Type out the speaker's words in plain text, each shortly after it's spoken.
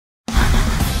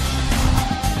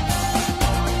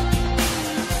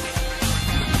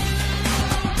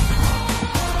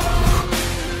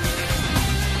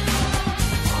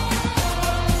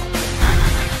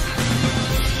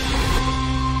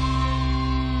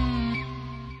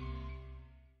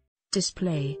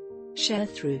Display.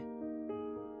 Sharethrough.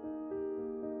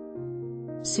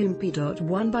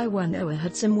 Soompi.1x1 AOA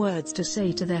had some words to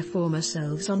say to their former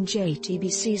selves on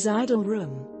JTBC's Idol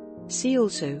Room. See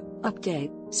also,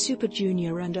 update, Super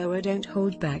Junior and AOA don't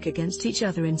hold back against each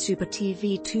other in Super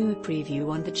TV 2 preview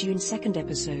on the June 2nd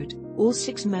episode. All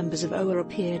 6 members of AOA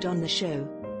appeared on the show.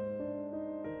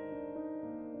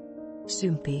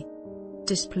 Soompi.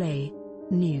 Display.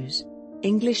 News.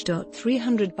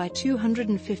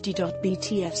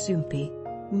 English.300x250.btf Soompi.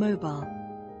 Mobile.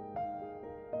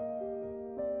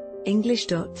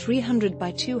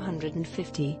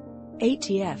 English.300x250.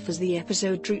 ATF. As the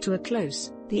episode drew to a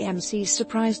close, the MCs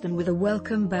surprised them with a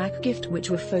welcome back gift, which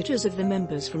were photos of the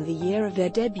members from the year of their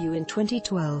debut in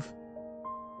 2012.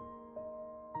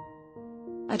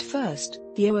 At first,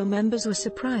 the AOA members were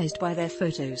surprised by their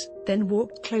photos, then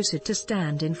walked closer to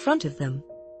stand in front of them.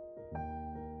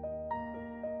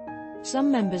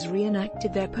 Some members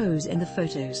reenacted their pose in the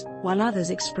photos, while others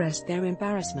expressed their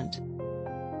embarrassment.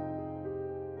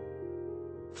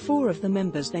 4 of the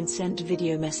members then sent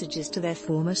video messages to their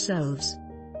former selves.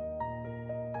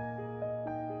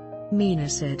 Mina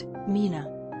said, "Mina,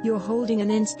 you're holding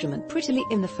an instrument prettily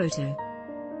in the photo.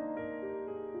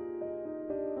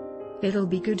 It'll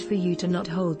be good for you to not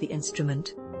hold the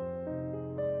instrument.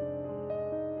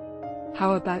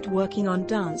 How about working on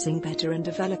dancing better and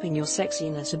developing your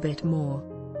sexiness a bit more?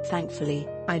 Thankfully,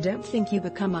 I don't think you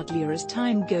become uglier as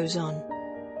time goes on.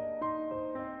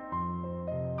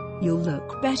 You'll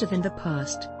look better than the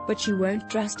past, but you won't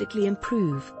drastically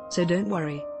improve, so don't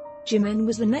worry." Jimin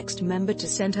was the next member to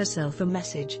send herself a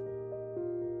message.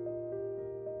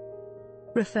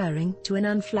 Referring to an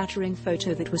unflattering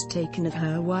photo that was taken of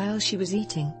her while she was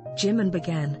eating, Jimin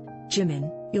began,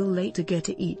 "Jimin, you'll later get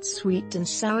to eat sweet and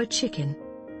sour chicken.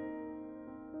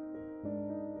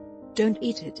 Don't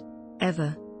eat it.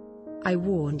 Ever. I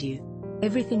warned you.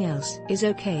 Everything else is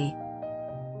okay.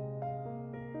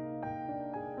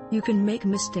 You can make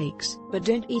mistakes, but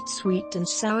don't eat sweet and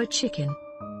sour chicken.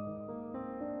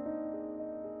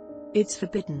 It's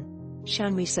forbidden."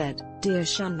 Shanmi said, "Dear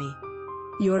Shanmi,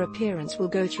 your appearance will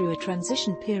go through a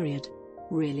transition period.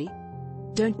 Really?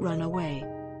 Don't run away.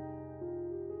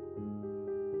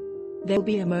 There'll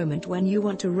be a moment when you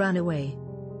want to run away.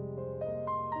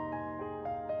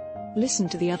 Listen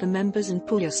to the other members and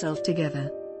pull yourself together.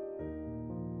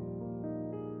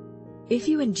 If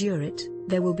you endure it,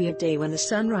 there will be a day when the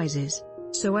sun rises,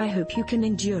 so I hope you can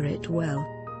endure it well."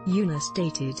 Yuna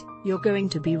stated, "You're going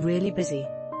to be really busy.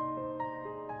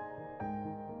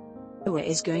 AOA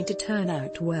is going to turn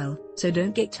out well, so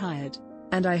don't get tired,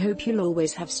 and I hope you'll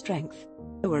always have strength."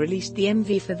 AOA released the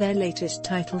MV for their latest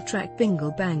title track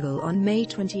Bingle Bangle on May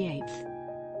 28.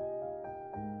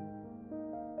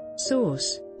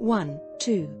 Source: 1,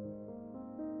 2.